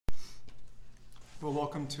Well,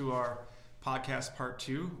 welcome to our podcast part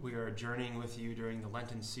 2. We are journeying with you during the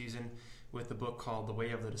Lenten season with the book called The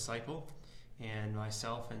Way of the Disciple. And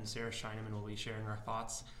myself and Sarah Scheineman will be sharing our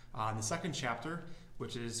thoughts on the second chapter,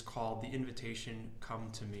 which is called The Invitation,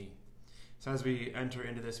 Come to Me. So as we enter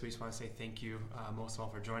into this, we just want to say thank you most of all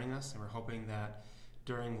for joining us. And we're hoping that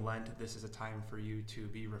during Lent, this is a time for you to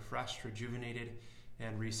be refreshed, rejuvenated,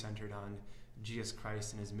 and recentered on Jesus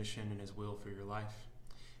Christ and his mission and his will for your life.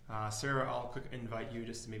 Sarah, I'll quick invite you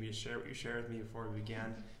just to share what you shared with me before we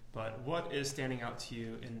began. But what is standing out to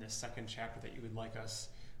you in this second chapter that you would like us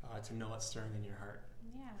to know what's stirring in your heart?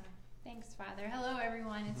 Yeah, thanks, Father. Hello,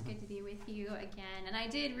 everyone. It's good to be with you again. And I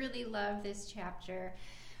did really love this chapter.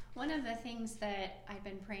 One of the things that I've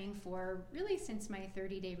been praying for really since my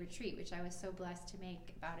 30-day retreat, which I was so blessed to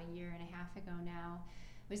make about a year and a half ago now,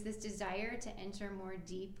 was this desire to enter more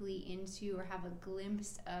deeply into or have a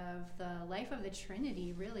glimpse of the life of the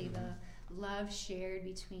Trinity, really, the love shared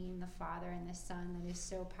between the Father and the Son that is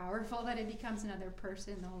so powerful that it becomes another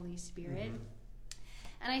person, the Holy Spirit.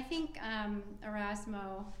 And I think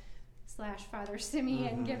Erasmo / Father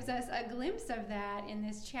Simeon gives us a glimpse of that in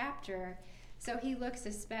this chapter. So he looks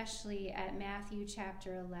especially at Matthew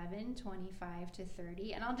chapter 11, 25 to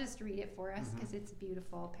 30. And I'll just read it for us because it's a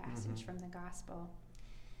beautiful passage from the Gospel.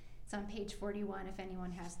 It's on page 41 if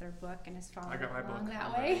anyone has their book and is following along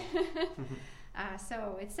that way.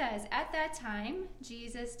 So it says, "At that time,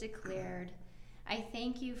 Jesus declared, 'I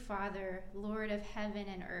thank you, Father, Lord of heaven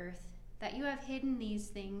and earth, that you have hidden these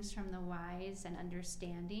things from the wise and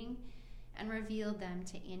understanding and revealed them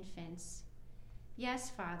to infants. Yes,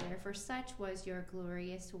 Father, for such was your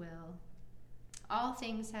glorious will. All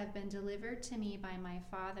things have been delivered to me by my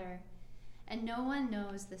Father, and no one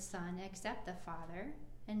knows the Son except the Father,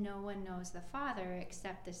 and no one knows the Father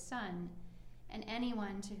except the Son, and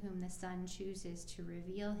anyone to whom the Son chooses to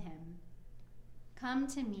reveal him. Come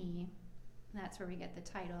to me,'" that's where we get the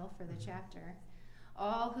title for the chapter,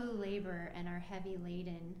 "all who labor and are heavy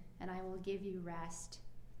laden, and I will give you rest.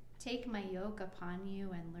 Take my yoke upon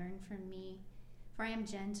you and learn from me, for I am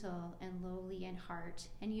gentle and lowly in heart,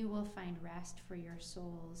 and you will find rest for your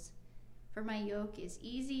souls. For my yoke is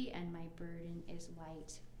easy and my burden is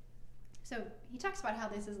light." So he talks about how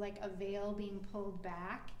this is like a veil being pulled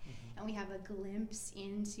back, and we have a glimpse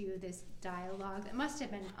into this dialogue that must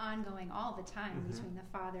have been ongoing all the time between the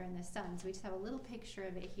Father and the Son. So we just have a little picture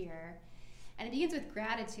of it here. And it begins with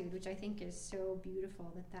gratitude, which I think is so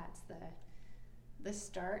beautiful that that's the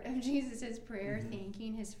start of Jesus' prayer,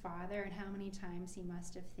 thanking his Father, and how many times he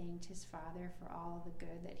must have thanked his Father for all the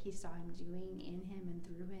good that he saw him doing in him and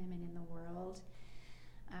through him and in the world.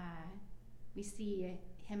 We see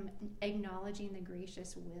him acknowledging the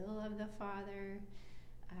gracious will of the Father,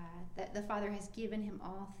 that the Father has given him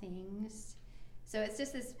all things. So it's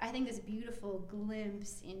just this, I think, this beautiful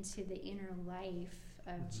glimpse into the inner life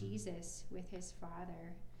of Jesus with his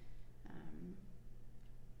Father.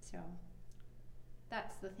 So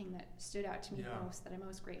that's the thing that stood out to me most, that I'm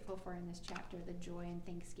most grateful for in this chapter, the joy and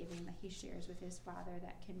thanksgiving that he shares with his Father,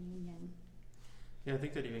 that communion. Yeah, I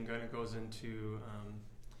think that even kind of goes into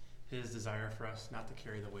his desire for us not to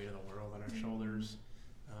carry the weight of the world on our shoulders.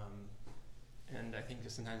 And I think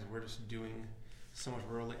that sometimes we're just doing so much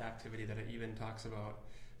worldly activity that it even talks about,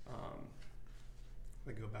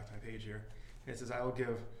 let me go back to my page here. It says, "I will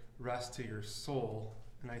give rest to your soul."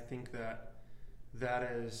 And I think that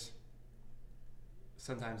is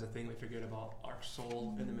sometimes a thing we forget about our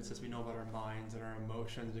soul in the midst of, we know about our minds and our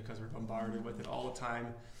emotions because we're bombarded with it all the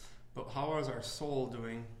time. But how is our soul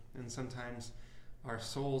doing? And sometimes our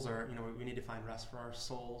souls are, we need to find rest for our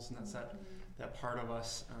souls, and that's that part of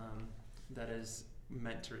us that is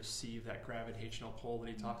meant to receive that gravitational pull that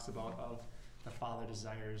he talks about of the Father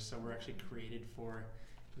desires. So we're actually created for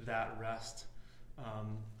that rest.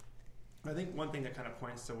 I think one thing that kind of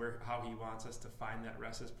points to how he wants us to find that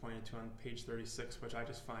rest is pointed to on page 36, which I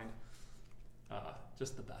just find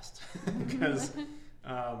just the best. Because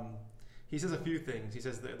he says a few things. He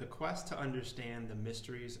says the quest to understand the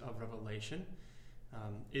mysteries of revelation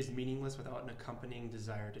is meaningless without an accompanying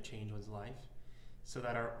desire to change one's life, so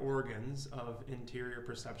that our organs of interior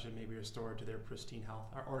perception may be restored to their pristine health.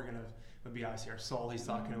 Our organ would be obviously our soul he's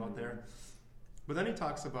talking about there. But then he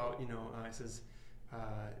talks about, he says,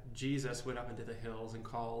 Jesus went up into the hills and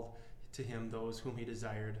called to him those whom he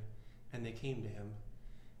desired, and they came to him.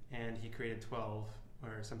 And he created 12,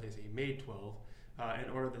 or some days he made 12, in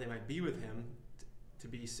order that they might be with him to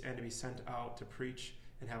be sent out to preach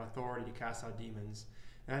and have authority to cast out demons.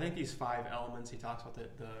 And I think these 5 elements he talks about,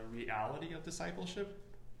 the reality of discipleship,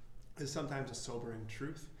 is sometimes a sobering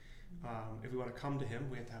truth. If we want to come to him,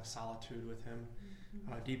 we have to have solitude with him.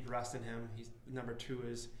 deep rest in Him. Number 2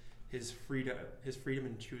 is His freedom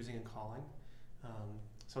in choosing and calling.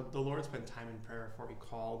 So the Lord spent time in prayer before He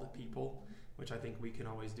called people, which I think we can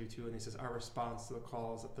always do too. And He says our response to the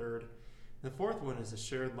call is the 3rd. And the 4th one is the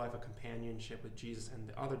shared life of companionship with Jesus and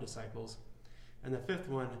the other disciples. And the 5th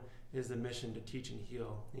one is the mission to teach and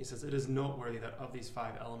heal. And He says it is noteworthy that of these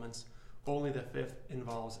 5 elements, only the 5th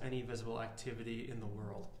involves any visible activity in the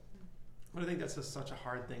world. But I think that's just such a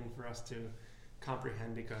hard thing for us to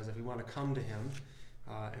comprehend, because if we want to come to Him,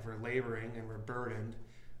 if we're laboring and we're burdened,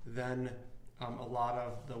 then a lot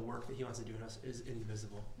of the work that He wants to do in us is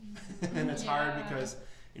invisible. And it's hard because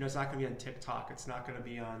it's not going to be on TikTok. It's not going to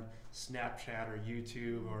be on Snapchat or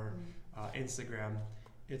YouTube or Instagram.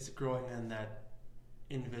 It's growing in that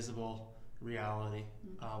invisible reality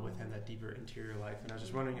with Him, that deeper interior life. And I was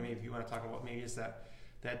just wondering, maybe if you want to talk about maybe it's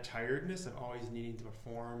that tiredness of always needing to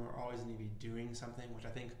perform or always need to be doing something, which I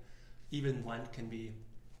think even Lent can be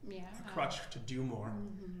a crutch to do more.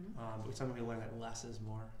 But sometimes we learn that less is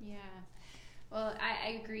more. Yeah. Well,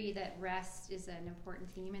 I agree that rest is an important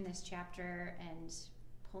theme in this chapter, and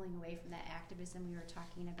pulling away from that activism we were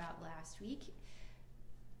talking about last week.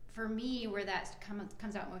 For me, where that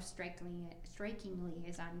comes out most strikingly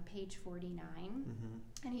is on page 49.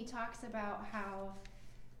 And he talks about how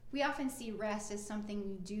we often see rest as something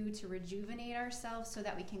we do to rejuvenate ourselves so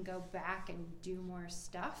that we can go back and do more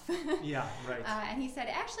stuff. Yeah, right. And he said,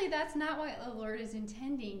 actually, that's not what the Lord is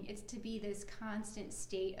intending. It's to be this constant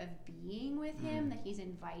state of being with Him that He's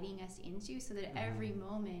inviting us into, so that every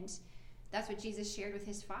moment, that's what Jesus shared with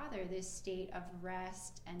His Father, this state of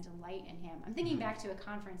rest and delight in Him. I'm thinking back to a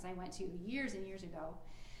conference I went to years and years ago.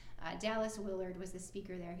 Dallas Willard was the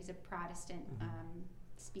speaker there. He's a Protestant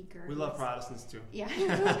speaker. We love Protestants too. Yeah,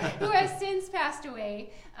 who has since passed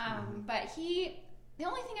away. But the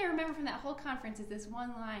only thing I remember from that whole conference is this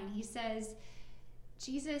one line. He says,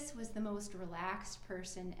 Jesus was the most relaxed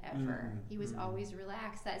person ever. He was always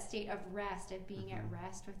relaxed, that state of rest, of being at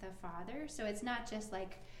rest with the Father. So it's not just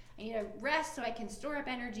like, I need to rest so I can store up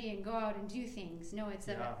energy and go out and do things. No, it's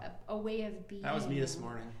a way of being. That was me this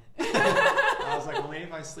morning. I was like, well, maybe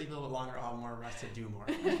if I sleep a little bit longer, I'll have more rest to do more.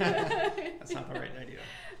 That's not the right idea.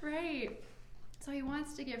 Right. So He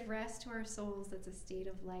wants to give rest to our souls. That's a state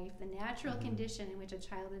of life, the natural condition in which a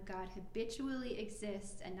child of God habitually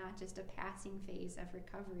exists, and not just a passing phase of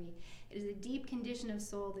recovery. It is a deep condition of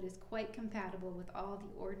soul that is quite compatible with all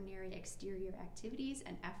the ordinary exterior activities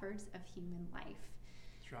and efforts of human life.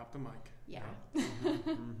 Drop the mic. Yeah.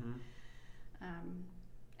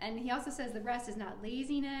 And he also says the rest is not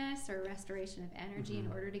laziness or restoration of energy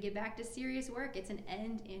in order to get back to serious work. It's an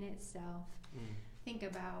end in itself. Think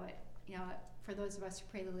about, for those of us who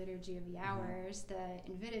pray the Liturgy of the Hours, the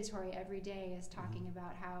invitatory every day is talking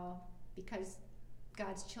about how, because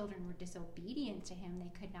God's children were disobedient to Him,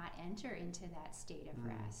 they could not enter into that state of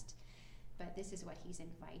rest. But this is what He's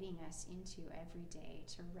inviting us into every day,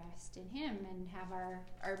 to rest in Him and have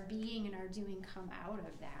our being and our doing come out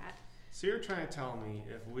of that. So you're trying to tell me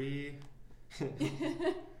if we...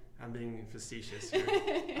 I'm being facetious here.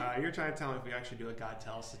 You're trying to tell me if we actually do what God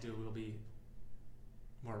tells us to do, we'll be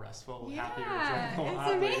more restful, happier, joyful.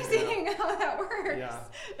 It's amazing how that works. Yeah.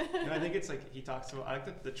 And I think it's like he talks about, I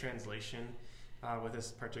like the translation with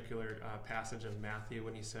this particular passage of Matthew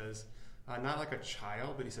when he says, not like a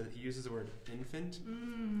child, but he uses the word infant.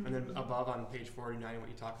 And then above on page 49, what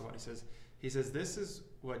you talk about, he says this is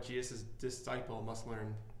what Jesus' disciple must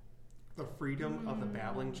learn: the freedom of the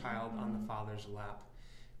babbling child on the Father's lap.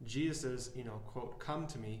 Jesus' quote, "Come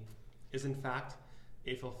to me," is in fact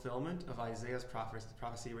a fulfillment of Isaiah's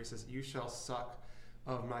prophecy, where he says, "You shall suck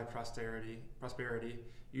of my prosperity.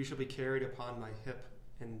 You shall be carried upon my hip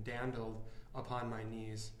and dandled upon my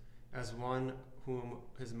knees, as one whom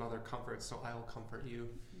his mother comforts, so I will comfort you."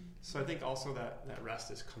 So I think also that rest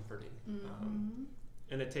is comforting.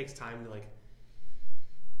 And it takes time to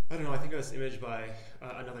I don't know, I think of this image by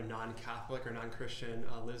another non-Catholic or non-Christian,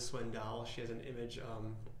 Liz Swindoll. She has an image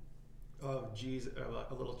of Jesus,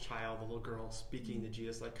 a little child, a little girl speaking to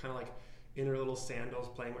Jesus, kind of in her little sandals,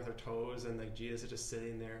 playing with her toes, and Jesus is just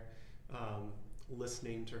sitting there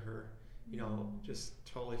listening to her, just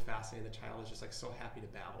totally fascinating. The child is just so happy to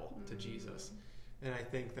babble to Jesus. And I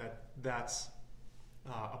think that's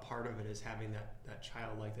a part of it, is having that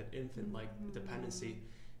childlike, that infant-like dependency.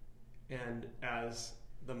 And as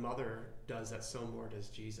the mother does that, so more does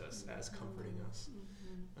Jesus as comforting us.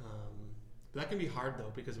 But that can be hard,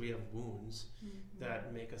 though, because we have wounds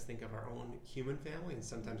that make us think of our own human family, and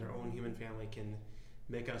sometimes our own human family can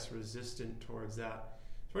make us resistant towards that.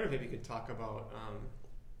 So I wonder if maybe you could talk about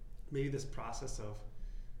maybe this process of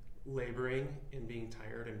laboring and being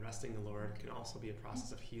tired and resting the Lord can also be a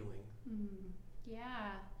process of healing.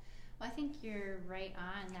 Yeah. Well, I think you're right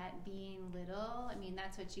on that being little. I mean,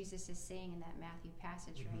 that's what Jesus is saying in that Matthew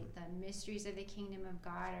passage, right? The mysteries of the kingdom of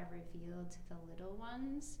God are revealed to the little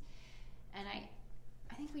ones. And I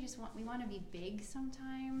think we want to be big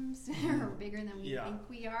sometimes, or bigger than we think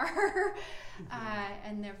we are,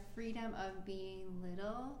 and the freedom of being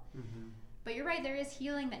little. But you're right, there is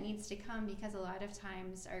healing that needs to come, because a lot of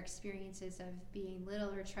times our experiences of being little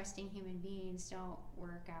or trusting human beings don't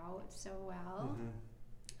work out so well.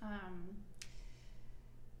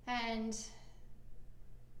 And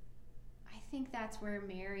I think that's where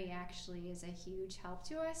Mary actually is a huge help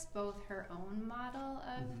to us, both her own model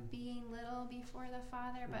of being little before the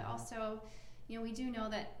Father, but also, you know, we do know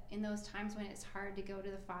that in those times when it's hard to go to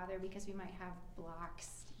the Father because we might have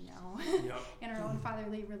blocks, you know, in our own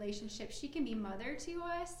fatherly relationship, she can be mother to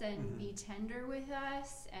us and be tender with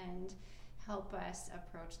us and help us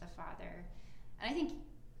approach the Father. And I think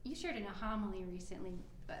you shared in a homily recently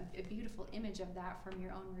a beautiful image of that from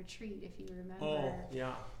your own retreat, if you remember. Oh,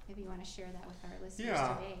 yeah. Maybe you want to share that with our listeners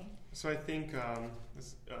today. So I think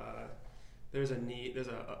there's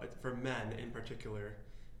for men in particular,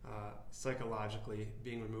 psychologically,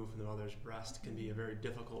 being removed from the mother's breast can be a very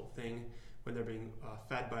difficult thing when they're being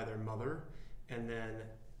fed by their mother, and then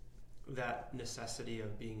that necessity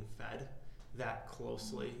of being fed that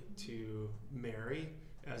closely to Mary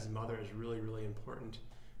as mother is really, really important.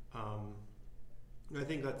 I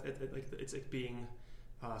think that it's like being,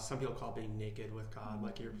 some people call it being naked with God.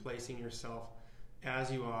 Like you're placing yourself as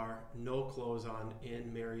you are, no clothes on,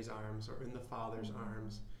 in Mary's arms or in the Father's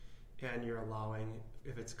arms, and you're allowing,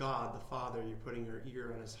 if it's God, the Father, you're putting your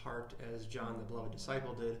ear on his heart as John, the beloved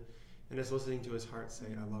disciple, did, and just listening to his heart say,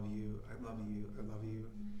 I love you, I love you, I love you.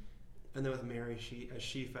 And then with Mary, as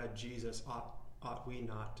she fed Jesus, ought we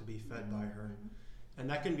not to be fed by her? And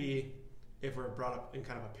that can be, if we're brought up in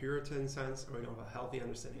kind of a Puritan sense, or we don't have a healthy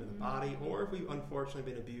understanding of the body, or if we've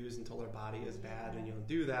unfortunately been abused and told our body is bad and you don't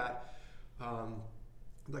do that,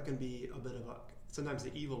 that can be a bit of sometimes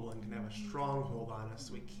the evil one can have a stronghold on us,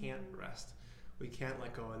 so we can't rest. We can't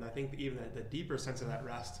let go. And I think even the deeper sense of that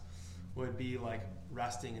rest would be like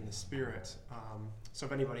resting in the Spirit. So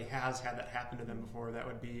if anybody has had that happen to them before, that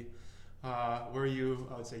would be where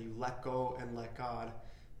I would say you let go and let God,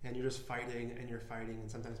 and you're just fighting,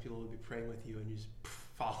 and sometimes people will be praying with you and you just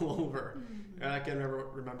fall over. And I can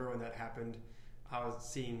remember when that happened, I was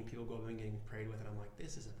seeing people go and getting prayed with, and I'm like,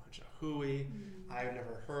 this is a bunch of hooey. I've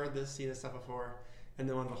never seen this stuff before. And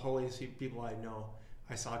then one of the holiest people I know,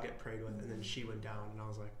 I saw get prayed with, and then she went down, and I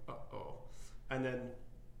was like, uh-oh. And then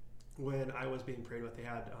when I was being prayed with, they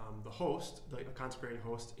had the host, like a consecrated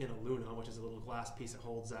host in a luna, which is a little glass piece that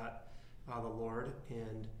holds that, the Lord.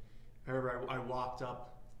 And I remember I walked up,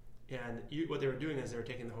 and what they were doing is they were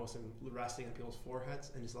taking the host and resting on people's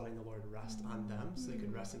foreheads and just letting the Lord rest on them so they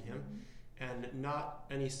could rest in him. And not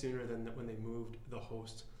any sooner than when they moved the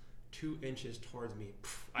host 2 inches towards me,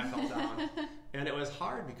 I fell down. And it was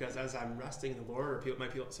hard because as I'm resting in the Lord, or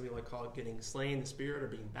some people like call it getting slain in the Spirit or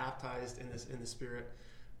being baptized in the Spirit,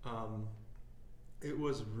 it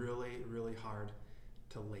was really, really hard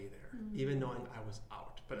to lay there, even knowing I was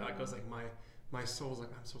out. But I was like, my soul's like,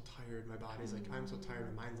 I'm so tired. My body's like, I'm so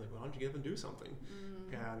tired. My mind's like, well, why don't you get up and do something?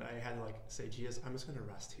 And I had to like say, Jesus, I'm just going to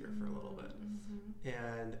rest here for a little bit.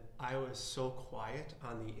 And I was so quiet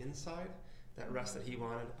on the inside, that rest that he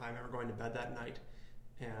wanted. I remember going to bed that night,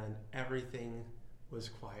 and everything was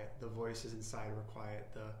quiet. The voices inside were quiet.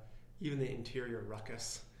 Even the interior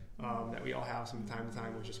ruckus that we all have from time to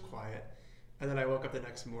time was just quiet. And then I woke up the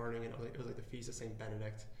next morning, and it was like the feast of St.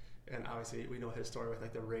 Benedict. And obviously, we know his story with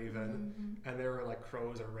like the raven, and there were like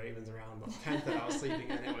crows or ravens around the tent that I was sleeping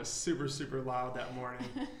in. It was super, super loud that morning.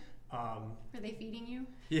 Were they feeding you?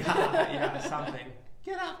 Yeah, something.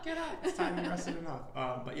 Get up, it's time you rested enough.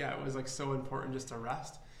 But yeah, it was like so important just to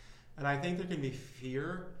rest. And I think there can be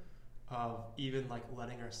fear of even like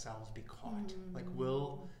letting ourselves be caught. Like,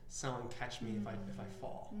 will someone catch me if I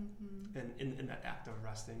fall? And in that act of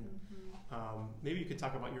resting. Maybe you could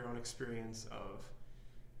talk about your own experience of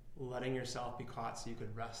letting yourself be caught so you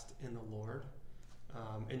could rest in the Lord,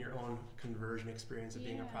 in your own conversion experience of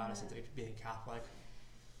being a Protestant, being Catholic.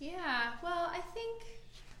 Yeah, well, I think,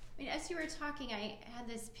 as you were talking, I had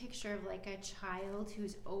this picture of like a child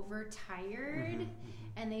who's overtired,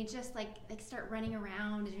 and they just like start running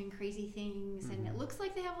around and doing crazy things, and it looks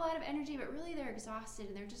like they have a lot of energy, but really they're exhausted,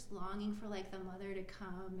 and they're just longing for like the mother to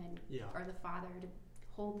come or the father to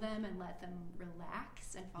hold them and let them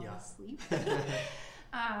relax and fall asleep.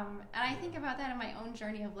 And I think about that in my own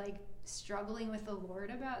journey of like struggling with the Lord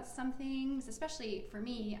about some things, especially for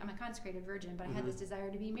me. I'm a consecrated virgin, but I had this desire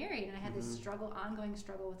to be married, and I had this ongoing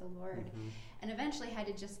struggle with the Lord, and eventually had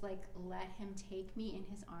to just like let him take me in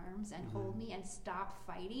his arms and hold me and stop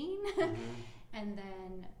fighting. And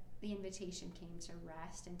then the invitation came to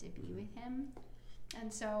rest and to be with him.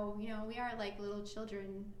 And so, you know, we are like little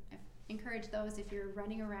children. I encourage those, if you're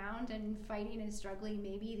running around and fighting and struggling,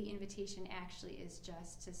 maybe the invitation actually is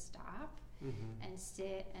just to stop and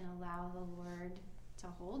sit and allow the Lord to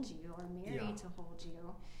hold you, or Mary to hold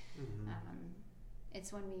you.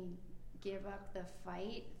 It's when we give up the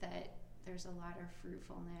fight that there's a lot of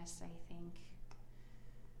fruitfulness, I think.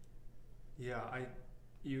 Yeah,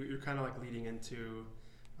 you're kind of like leading into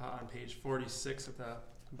on page 46 at the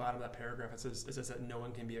bottom of that paragraph. It says that no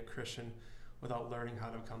one can be a Christian without learning how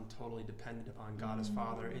to become totally dependent upon God as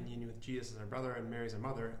Father, in union with Jesus as our brother and Mary as our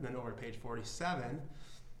mother. And then over to page 47,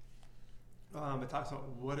 it talks about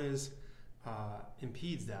what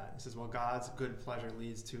impedes that. It says, well, God's good pleasure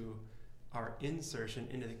leads to our insertion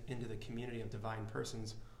into the community of divine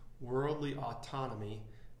persons. Worldly autonomy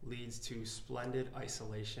leads to splendid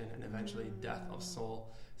isolation and eventually death of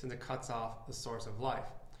soul, since it cuts off the source of life.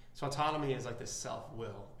 So autonomy is like this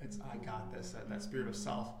self-will. It's I got this, that spirit of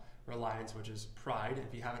self-reliance, which is pride.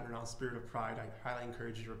 If you haven't renounced spirit of pride, I highly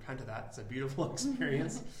encourage you to repent of that. It's a beautiful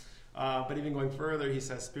experience. But even going further, he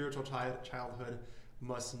says spiritual childhood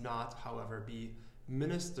must not, however, be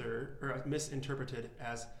misinterpreted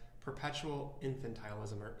as perpetual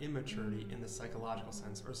infantilism or immaturity in the psychological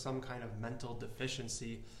sense, or some kind of mental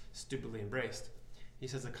deficiency stupidly embraced. He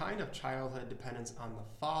says the kind of childhood dependence on the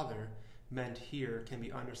Father meant here can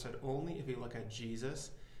be understood only if we look at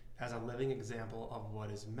Jesus as a living example of what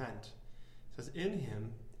is meant. It says, in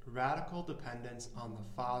him, radical dependence on the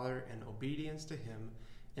Father and obedience to him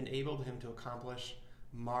enabled him to accomplish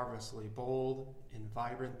marvelously bold and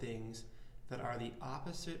vibrant things that are the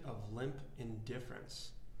opposite of limp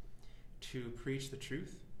indifference. To preach the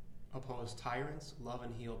truth, oppose tyrants, love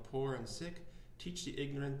and heal poor and sick, teach the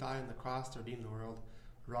ignorant, die on the cross to redeem the world,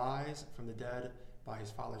 rise from the dead by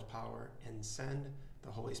his Father's power, and send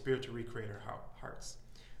the Holy Spirit to recreate our hearts.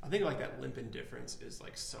 I think like that limp indifference is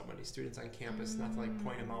like so many students on campus, not to like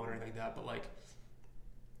point them out or anything like that, but like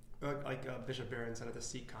Bishop Barron said at the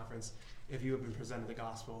Seek conference, if you have been presented the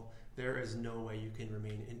gospel, there is no way you can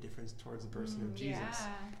remain indifferent towards the person of Jesus.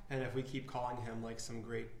 And if we keep calling him like some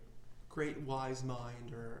great wise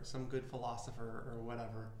mind or some good philosopher or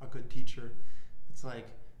whatever, a good teacher, it's like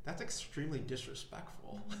that's extremely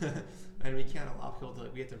disrespectful. And we can't allow people to,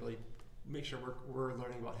 we have to really make sure we're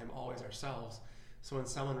learning about him always ourselves. So when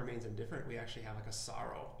someone remains indifferent, we actually have like a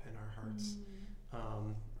sorrow in our hearts.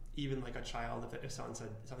 Even like a child, if someone said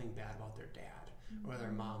something bad about their dad or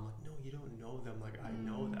their mom, like, no, you don't know them, like I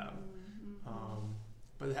know them.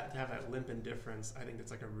 But to have that limp indifference, I think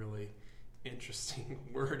that's like a really interesting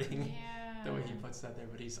wording, the way he puts that there,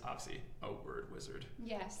 but he's obviously a word wizard.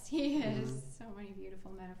 Yes, he is. So many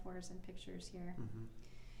beautiful metaphors and pictures here.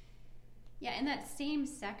 Yeah, in that same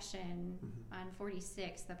section on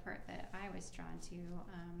 46, the part that I was drawn to,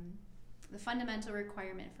 the fundamental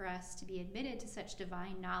requirement for us to be admitted to such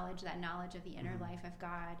divine knowledge, that knowledge of the inner life of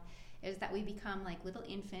God, is that we become like little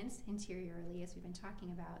infants interiorly, as we've been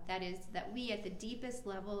talking about. That is, that we at the deepest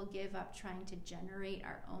level give up trying to generate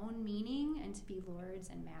our own meaning and to be lords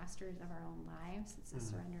and masters of our own lives. It's the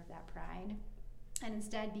surrender of that pride. And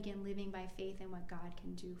instead begin living by faith in what God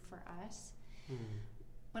can do for us.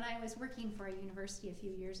 When I was working for a university a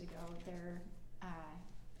few years ago, their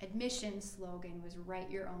admission slogan was "Write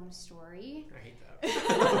your own story." I hate that.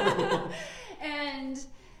 And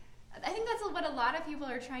I think that's what a lot of people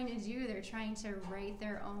are trying to do. They're trying to write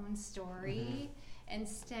their own story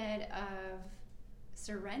instead of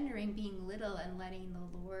surrendering, being little, and letting the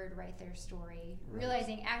Lord write their story.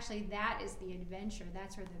 Realizing actually that is the adventure.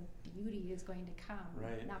 That's where the beauty is going to come.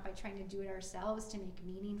 Not by trying to do it ourselves to make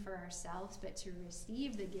meaning for ourselves, but to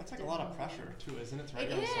receive the gift. That's like a lot of pressure too, isn't it?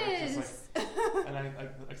 It is. And I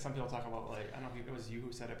like some people talk about, like, I don't know if it was you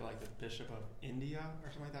who said it, but like the Bishop of India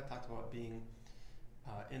or something like that talked about being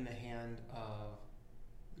in the hand of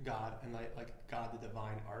God, and like God, the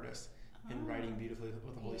divine artist, in writing beautifully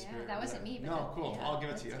with the Holy Spirit. That wasn't me. But no, cool. I'll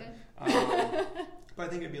give it to you. But I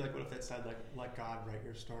think it'd be like, what if it said like, let God write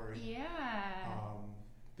your story?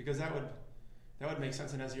 Because that would make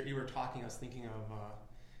sense. And as you were talking, I was thinking of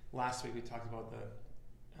last week we talked about the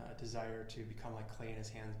desire to become like clay in his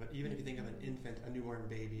hands. But even if you think of an infant, a newborn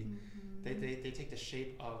baby, they take the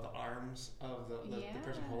shape of the arms of the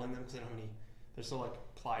person holding them, because they don't have any they're so like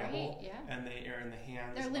pliable, Right, yeah. and they are in the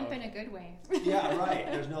hands. They're limp in a good way. Yeah, right.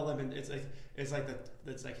 There's no limp. It's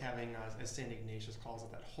like having, as Saint Ignatius calls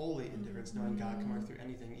it, that holy indifference, knowing God can work through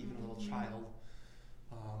anything, even a little child.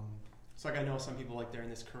 So like I know some people like during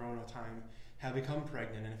this Corona time have become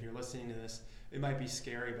pregnant, and if you're listening to this, it might be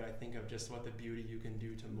scary, but I think of just what the beauty you can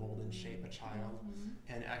do to mold and shape a child,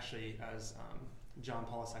 and actually, as John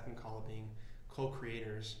Paul II called it, being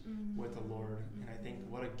co-creators with the Lord. And I think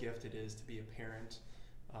what a gift it is to be a parent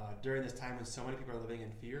during this time when so many people are living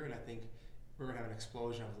in fear. And I think we're going to have an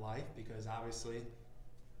explosion of life, because obviously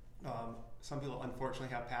some people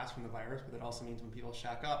unfortunately have passed from the virus, but that also means when people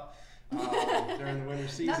shack up during the winter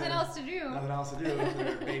season, Nothing else to do.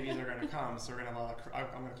 Their babies are going to come. So we're going to have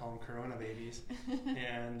I'm going to call them Corona babies.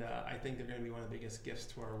 And I think they're going to be one of the biggest gifts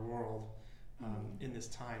to our world in this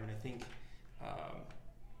time. And I think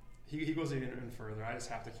he goes even further. I just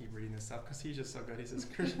have to keep reading this stuff because he's just so good. He says,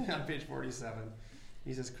 on page 47,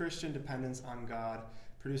 he says, Christian dependence on God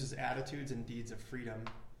produces attitudes and deeds of freedom,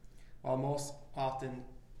 while most often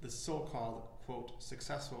the so-called, quote,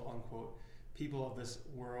 successful, unquote, people of this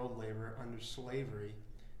world labor under slavery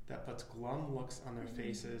that puts glum looks on their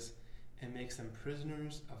faces and makes them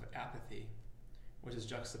prisoners of apathy, which is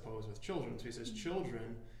juxtaposed with children. So he says,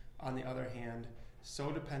 children, on the other hand,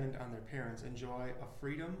 so dependent on their parents, enjoy a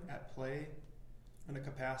freedom at play and a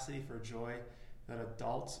capacity for joy that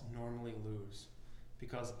adults normally lose.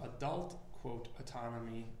 Because adult, quote,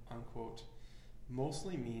 autonomy, unquote,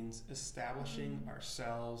 mostly means establishing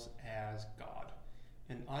ourselves as God,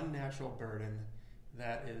 an unnatural burden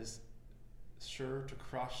that is sure to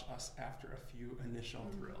crush us after a few initial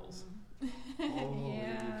thrills. Oh,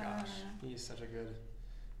 gosh. He's such a good...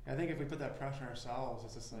 I think if we put that pressure on ourselves,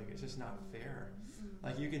 it's just like, it's just not fair.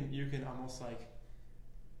 Like you can almost like,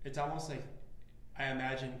 it's almost like, I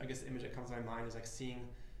imagine, I guess the image that comes to my mind is like seeing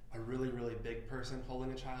a really, really big person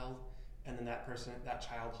holding a child, and then that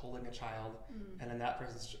child holding a child, and then that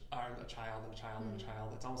person's arm, a child and a child and a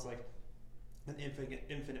child. It's almost like an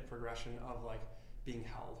infinite progression of like being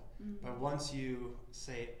held. But once you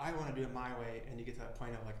say, I want to do it my way, and you get to that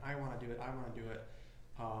point of like, I want to do it,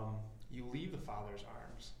 you leave the Father's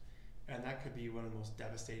arms. And that could be one of the most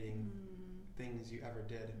devastating things you ever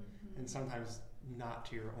did. And sometimes not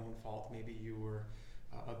to your own fault. Maybe you were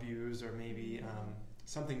abused, or maybe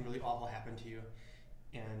something really awful happened to you.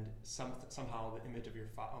 And somehow the image of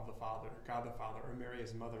of the Father, God the Father, or Mary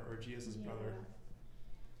his mother, or Jesus' brother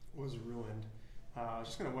was ruined. I was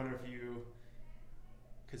just going to wonder if you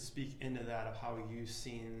could speak into that, of how you've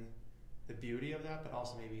seen the beauty of that, but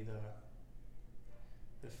also maybe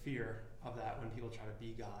the fear of that when people try to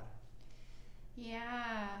be God.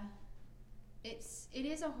 Yeah. It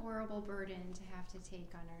is a horrible burden to have to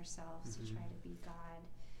take on ourselves to try to be God.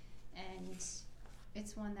 And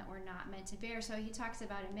it's one that we're not meant to bear. So he talks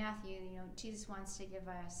about in Matthew, Jesus wants to give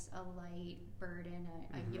us a light burden,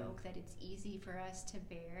 a yoke that it's easy for us to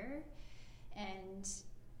bear. And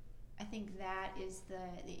I think that is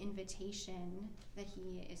the invitation that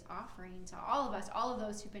he is offering to all of us, all of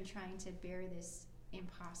those who've been trying to bear this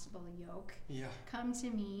impossible yoke. Yeah. Come to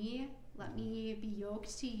me, let me be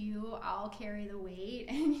yoked to you, I'll carry the weight,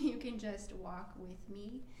 and you can just walk with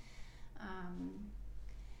me.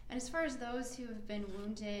 And as far as those who have been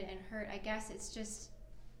wounded and hurt, I guess it's just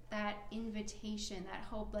that invitation, that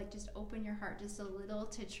hope, like just open your heart just a little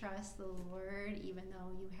to trust the Lord even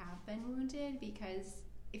though you have been wounded, because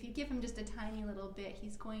if you give him just a tiny little bit,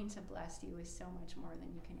 he's going to bless you with so much more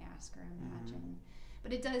than you can ask or imagine.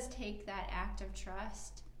 But it does take that act of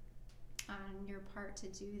trust on your part to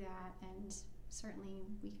do that, and certainly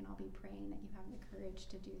we can all be praying that you have the courage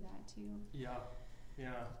to do that too. Yeah.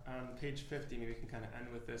 On page 50, maybe we can kind of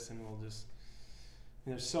end with this, and we'll just...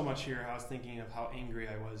 There's so much here. I was thinking of how angry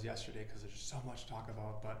I was yesterday because there's so much to talk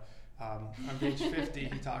about. But on page 50,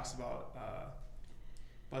 he talks about,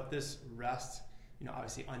 but this rest,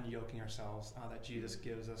 obviously unyoking ourselves, that Jesus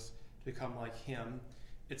gives us to become like him,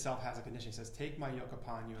 itself has a condition. He says, take my yoke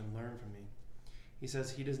upon you and learn from me. He says,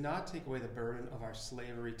 he does not take away the burden of our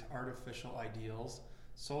slavery to artificial ideals,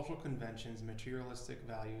 social conventions, materialistic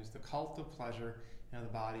values, the cult of pleasure and of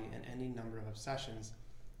the body, and any number of obsessions.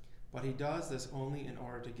 But he does this only in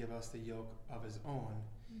order to give us the yoke of his own.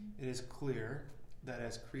 It is clear that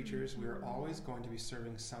as creatures, we are always going to be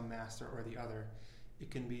serving some master or the other. It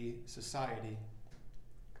can be society,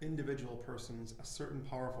 individual persons, a certain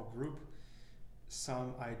powerful group,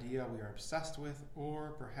 some idea we are obsessed with,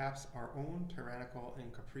 or perhaps our own tyrannical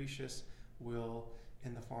and capricious will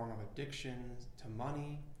in the form of addictions to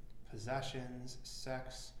money, possessions,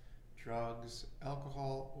 sex, drugs,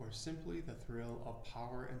 alcohol, or simply the thrill of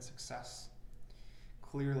power and success.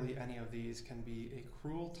 Clearly, any of these can be a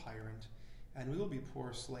cruel tyrant, and we will be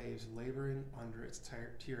poor slaves laboring under its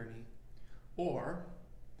tyranny. Or,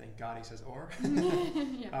 thank God he says or,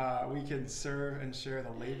 we can serve and share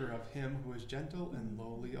the labor of him who is gentle and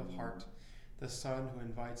lowly of heart, the Son who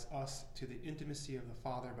invites us to the intimacy of the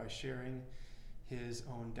Father by sharing his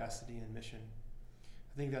own destiny and mission.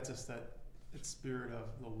 I think that's just that spirit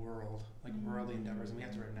of the world, like worldly endeavors, and we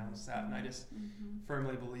have to renounce that. And I just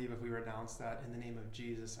firmly believe if we renounce that in the name of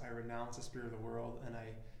Jesus, I renounce the spirit of the world and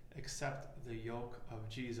I accept the yoke of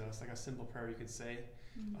Jesus, like a simple prayer you could say.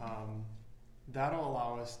 That'll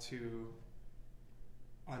allow us to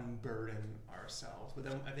unburden ourselves. But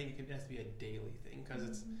then I think it has to be a daily thing,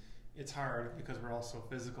 because it's hard because we're also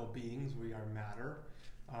physical beings. We are matter.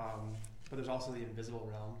 But there's also the invisible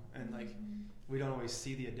realm, and like we don't always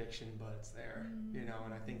see the addiction, but it's there, you know.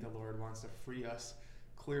 And I think the Lord wants to free us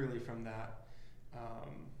clearly from that.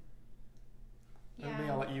 And maybe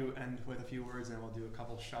I'll let you end with a few words, and we'll do a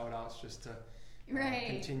couple shout outs just to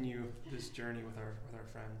continue this journey with our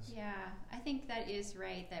friends. Yeah, I think that is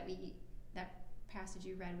right. That passage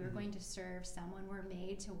you read, we're going to serve someone. We're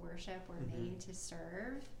made to worship. We're made to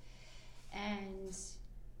serve, and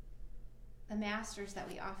the masters that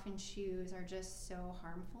we often choose are just so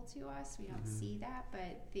harmful to us. We don't see that,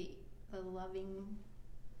 but the loving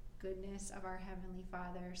goodness of our Heavenly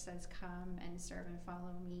Father says, come and serve and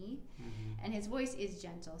follow me. And his voice is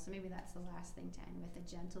gentle, so maybe that's the last thing to end with, the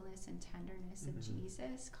gentleness and tenderness of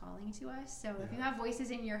Jesus calling to us. So if you have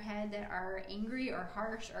voices in your head that are angry or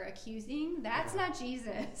harsh or accusing, that's not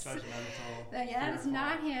Jesus. Judgmental. That's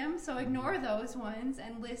not him. So ignore those ones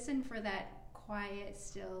and listen for that quiet,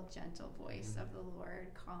 still, gentle voice of the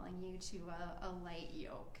Lord calling you to a light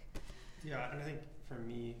yoke. Yeah, and I think for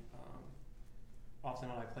me, often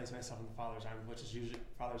when I place myself in the Father's arms, which is usually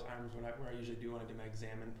Father's arms where I usually do when I do my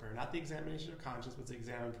examen prayer, not the examination of conscience, but the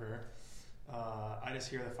examen prayer, I just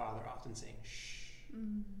hear the Father often saying, shh,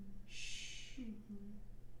 shh,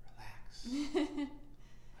 relax,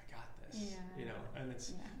 I got this, you know, and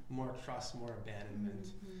it's more trust, more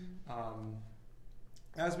abandonment.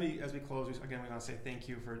 As we close, again, we want to say thank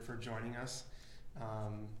you for joining us.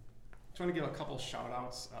 Just want to give a couple shout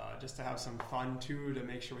outs just to have some fun too, to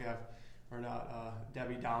make sure we're not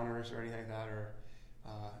Debbie Downers or anything like that, or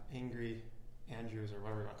angry Andrews or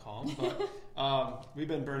whatever you want to call them. But we've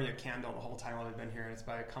been burning a candle the whole time while we've been here, and it's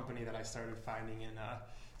by a company that I started finding in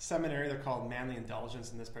seminary. They're called Manly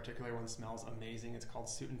Indulgence, and this particular one smells amazing. It's called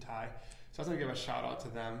Suit and Tie. So I was going to give a shout out to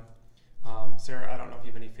them. Sarah, I don't know if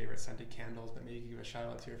you have any favorite scented candles, but maybe you can give a shout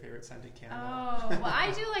out to your favorite scented candle. Oh, well,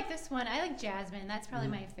 I do like this one. I like jasmine. That's probably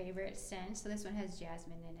my favorite scent. So this one has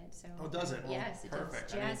jasmine in it. So does it? Well, yes, it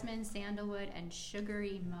perfect. does. Jasmine, sandalwood, and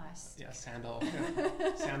sugary musk. Yeah, sandalwood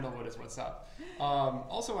is what's up.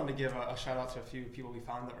 Also wanted to give a shout out to a few people we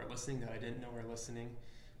found that were listening that I didn't know were listening.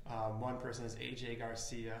 One person is AJ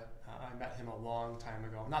Garcia. I met him a long time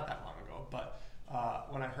ago. Not that long ago, but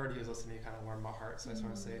when I heard he was listening, it kind of warmed my heart. So I just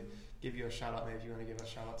want to give you a shout out. Maybe if you want to give a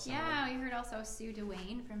shout out to someone. Yeah, we heard also Sue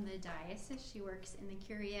Duane from the diocese. She works in the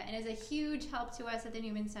Curia and is a huge help to us at the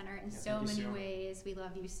Newman Center in so many ways. We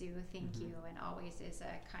love you, Sue. Thank you. And always is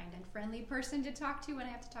a kind and friendly person to talk to when I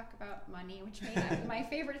have to talk about money, which may not be my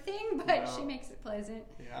favorite thing, but she makes it pleasant.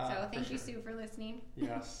 Yeah, so thank you, Sue, for listening.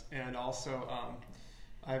 Yes, and also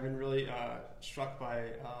I've been really struck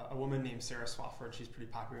by a woman named Sarah Swafford. She's pretty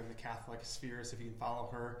popular in the Catholic sphere, so if you can follow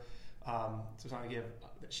her. So I was going to give,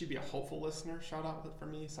 she'd be a hopeful listener, shout out for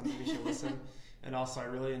me, something we should listen. And also I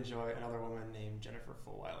really enjoy another woman named Jennifer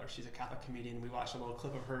Fulweiler. She's a Catholic comedian. We watched a little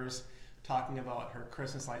clip of hers talking about her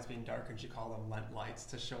Christmas lights being dark, and she called them Lent lights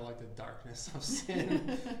to show like the darkness of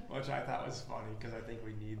sin, which I thought was funny because I think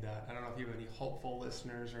we need that. I don't know if you have any hopeful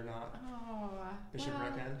listeners or not. Oh, Bishop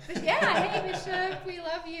Ricken. Hey Bishop, we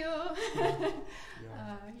love you.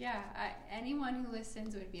 Anyone who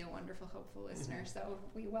listens would be a wonderful, hopeful listener. So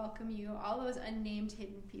we welcome you. All those unnamed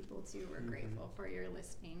hidden people too. We're grateful for your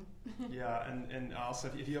listening. Yeah, and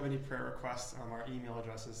also if you have any prayer requests, our email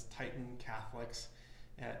address is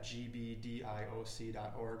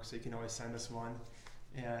titancatholics@gbdioc.org. So you can always send us one,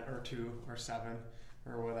 or two, or seven,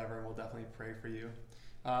 or whatever, and we'll definitely pray for you.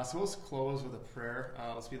 So let's close with a prayer.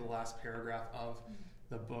 Let's be the last paragraph of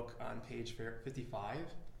the book on page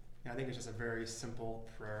 55. And I think it's just a very simple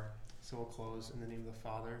prayer. So we'll close in the name of the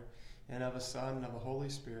Father, and of the Son, and of the Holy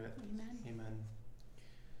Spirit. Amen. Amen.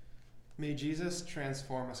 May Jesus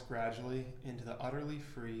transform us gradually into the utterly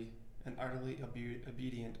free and utterly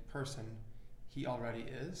obedient person he already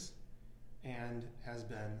is and has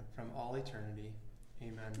been from all eternity.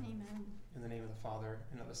 Amen. Amen. In the name of the Father,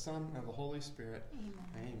 and of the Son, and of the Holy Spirit. Amen.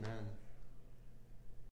 Amen.